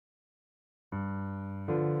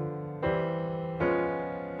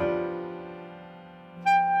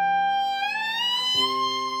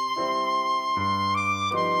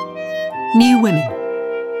New Women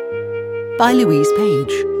by Louise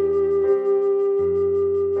Page.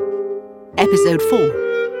 Episode 4.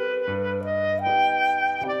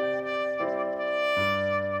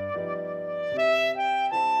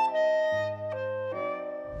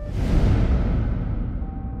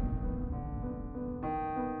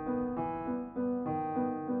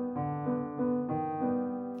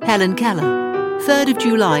 Helen Keller, 3rd of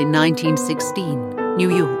July 1916,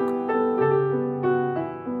 New York.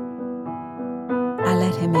 I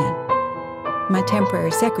let him in. My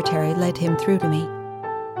temporary secretary led him through to me.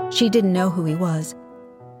 She didn't know who he was.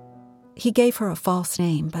 He gave her a false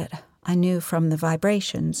name, but I knew from the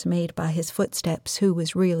vibrations made by his footsteps who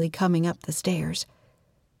was really coming up the stairs.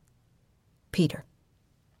 Peter.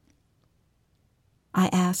 I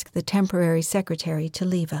asked the temporary secretary to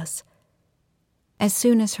leave us. As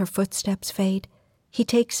soon as her footsteps fade, he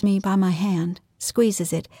takes me by my hand,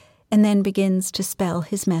 squeezes it, and then begins to spell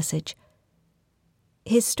his message.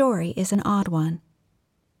 His story is an odd one.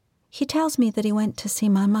 He tells me that he went to see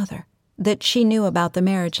my mother, that she knew about the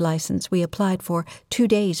marriage license we applied for 2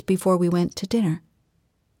 days before we went to dinner,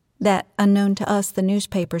 that, unknown to us, the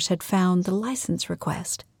newspapers had found the license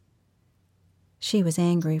request. She was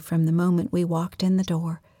angry from the moment we walked in the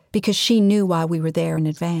door, because she knew why we were there in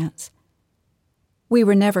advance. We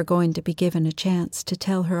were never going to be given a chance to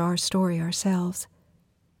tell her our story ourselves,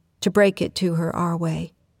 to break it to her our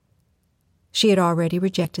way. She had already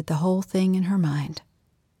rejected the whole thing in her mind.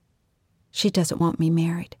 She doesn't want me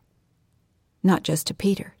married. Not just to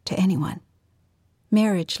Peter, to anyone.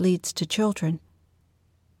 Marriage leads to children.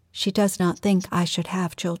 She does not think I should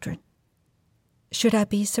have children. Should I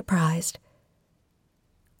be surprised?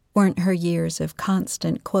 Weren't her years of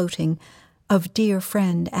constant quoting of dear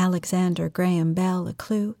friend Alexander Graham Bell a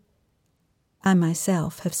clue? I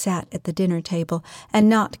myself have sat at the dinner table and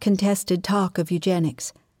not contested talk of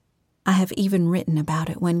eugenics. I have even written about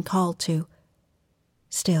it when called to.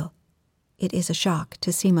 Still, it is a shock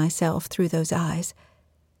to see myself through those eyes.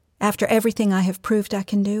 After everything I have proved I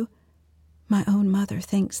can do, my own mother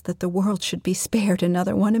thinks that the world should be spared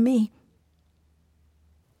another one of me.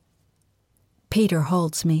 Peter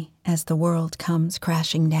holds me as the world comes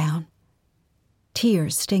crashing down.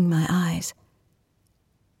 Tears sting my eyes.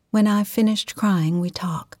 When I've finished crying, we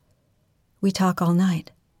talk. We talk all night.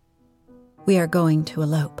 We are going to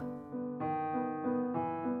elope.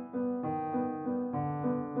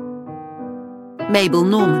 Mabel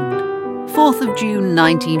Normand, 4th of June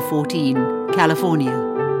 1914, California.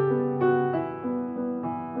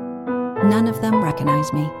 None of them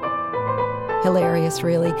recognize me. Hilarious,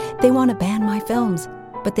 really. They want to ban my films,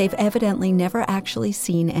 but they've evidently never actually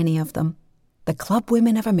seen any of them. The Club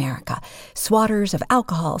Women of America, swatters of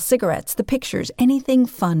alcohol, cigarettes, the pictures, anything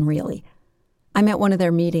fun, really. I'm at one of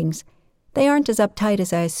their meetings. They aren't as uptight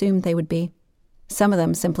as I assumed they would be. Some of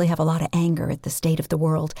them simply have a lot of anger at the state of the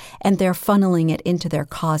world, and they're funneling it into their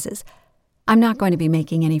causes. I'm not going to be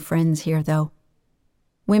making any friends here, though.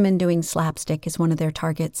 Women doing slapstick is one of their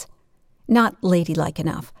targets. Not ladylike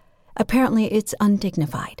enough. Apparently it's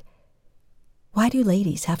undignified. Why do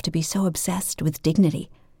ladies have to be so obsessed with dignity?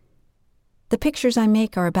 The pictures I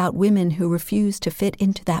make are about women who refuse to fit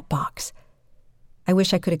into that box. I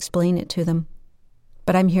wish I could explain it to them,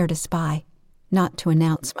 but I'm here to spy, not to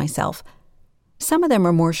announce myself. Some of them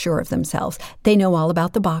are more sure of themselves. They know all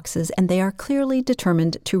about the boxes, and they are clearly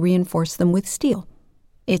determined to reinforce them with steel.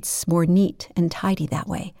 It's more neat and tidy that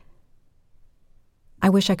way. I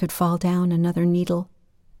wish I could fall down another needle,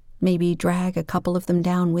 maybe drag a couple of them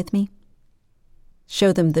down with me,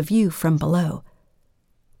 show them the view from below.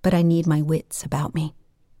 But I need my wits about me.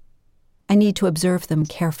 I need to observe them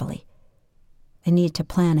carefully. I need to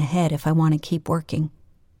plan ahead if I want to keep working.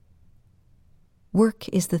 Work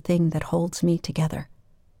is the thing that holds me together.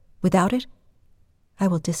 Without it, I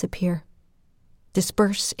will disappear,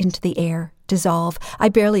 disperse into the air, dissolve. I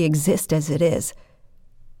barely exist as it is.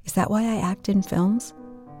 Is that why I act in films?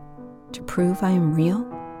 To prove I am real?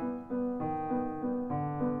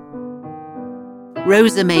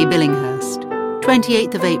 Rosa May Billinghurst,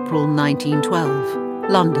 28th of April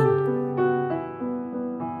 1912, London.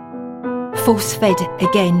 Force-fed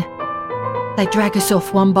again. They drag us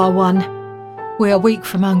off one by one. We are weak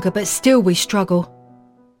from hunger, but still we struggle.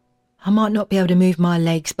 I might not be able to move my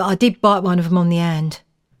legs, but I did bite one of them on the hand.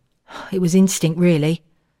 It was instinct, really.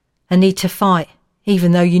 A need to fight,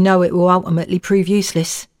 even though you know it will ultimately prove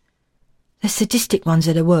useless. The sadistic ones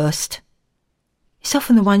are the worst. It's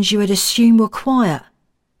often the ones you would assume were quiet,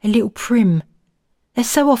 a little prim. They're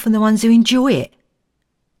so often the ones who enjoy it.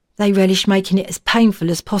 They relish making it as painful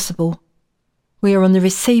as possible. We are on the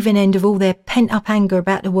receiving end of all their pent-up anger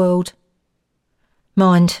about the world.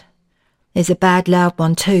 Mind, There's a bad loud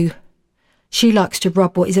one too. She likes to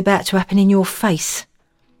rub what is about to happen in your face.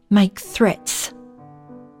 Make threats.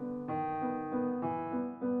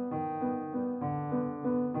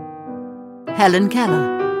 Helen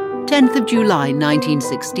Keller, 10th of July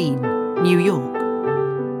 1916, New York.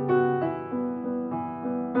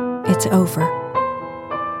 It's over.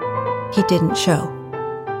 He didn't show.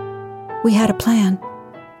 We had a plan.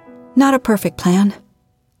 Not a perfect plan,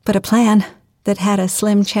 but a plan that had a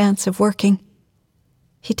slim chance of working.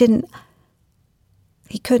 He couldn't.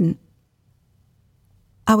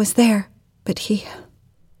 I was there, but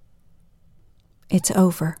it's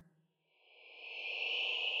over.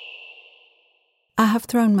 I have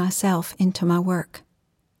thrown myself into my work,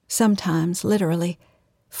 sometimes literally,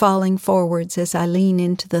 falling forwards as I lean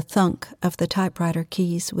into the thunk of the typewriter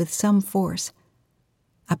keys with some force.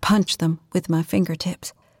 I punch them with my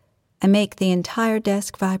fingertips. I make the entire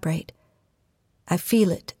desk vibrate. I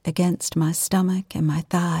feel it against my stomach and my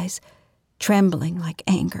thighs, trembling like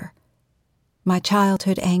anger. My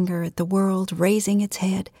childhood anger at the world raising its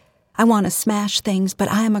head. I want to smash things,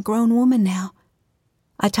 but I am a grown woman now.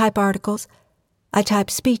 I type articles. I type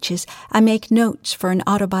speeches. I make notes for an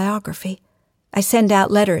autobiography. I send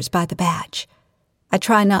out letters by the batch. I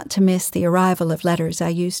try not to miss the arrival of letters I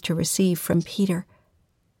used to receive from Peter.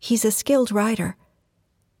 He's a skilled writer.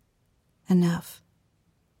 Enough.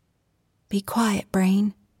 Be quiet,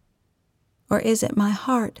 brain. Or is it my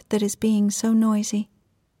heart that is being so noisy?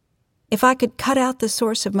 If I could cut out the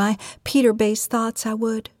source of my Peter-based thoughts, I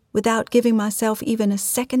would, without giving myself even a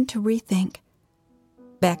second to rethink.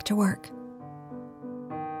 Back to work.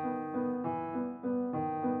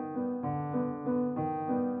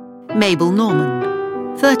 Mabel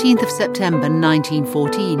Normand, 13th of September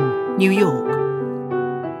 1914, New York.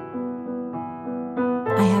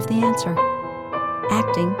 I have the answer.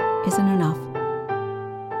 Acting isn't enough.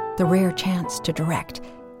 The rare chance to direct,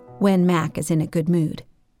 when Mac is in a good mood,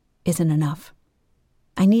 isn't enough.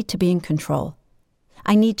 I need to be in control.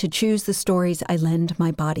 I need to choose the stories I lend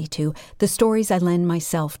my body to, the stories I lend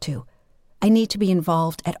myself to. I need to be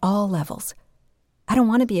involved at all levels. I don't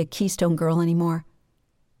want to be a Keystone Girl anymore.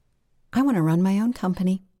 I want to run my own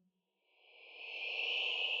company.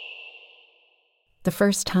 The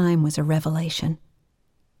first time was a revelation.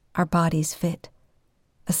 Our bodies fit.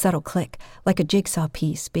 A subtle click, like a jigsaw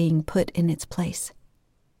piece being put in its place.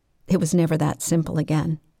 It was never that simple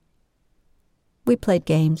again. We played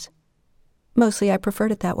games. Mostly I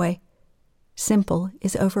preferred it that way. Simple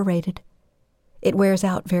is overrated. It wears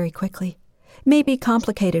out very quickly. Maybe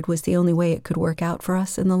complicated was the only way it could work out for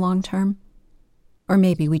us in the long term. Or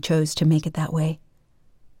maybe we chose to make it that way.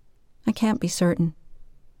 I can't be certain.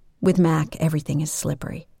 With Mac, everything is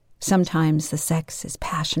slippery. Sometimes the sex is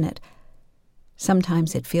passionate.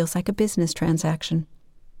 Sometimes it feels like a business transaction.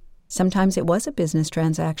 Sometimes it was a business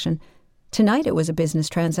transaction. Tonight it was a business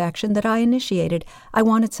transaction that I initiated. I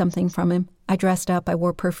wanted something from him. I dressed up. I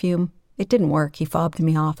wore perfume. It didn't work. He fobbed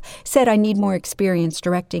me off. Said I need more experience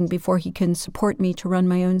directing before he can support me to run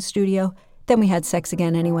my own studio. Then we had sex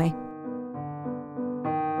again anyway.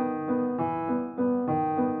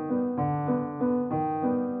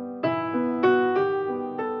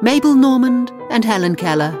 Mabel Normand and Helen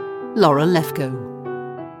Keller, Laura Lefkoe.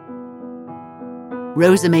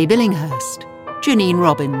 Rosa May Billinghurst, Janine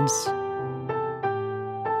Robbins.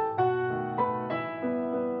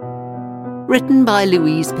 Written by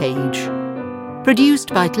Louise Page.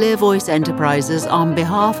 Produced by Clear Voice Enterprises on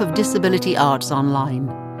behalf of Disability Arts Online.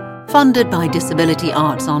 Funded by Disability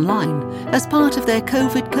Arts Online as part of their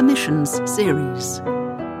COVID Commissions series.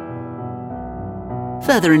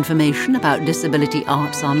 Further information about Disability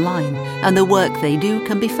Arts Online and the work they do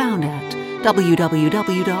can be found at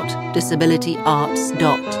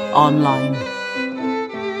www.disabilityarts.online.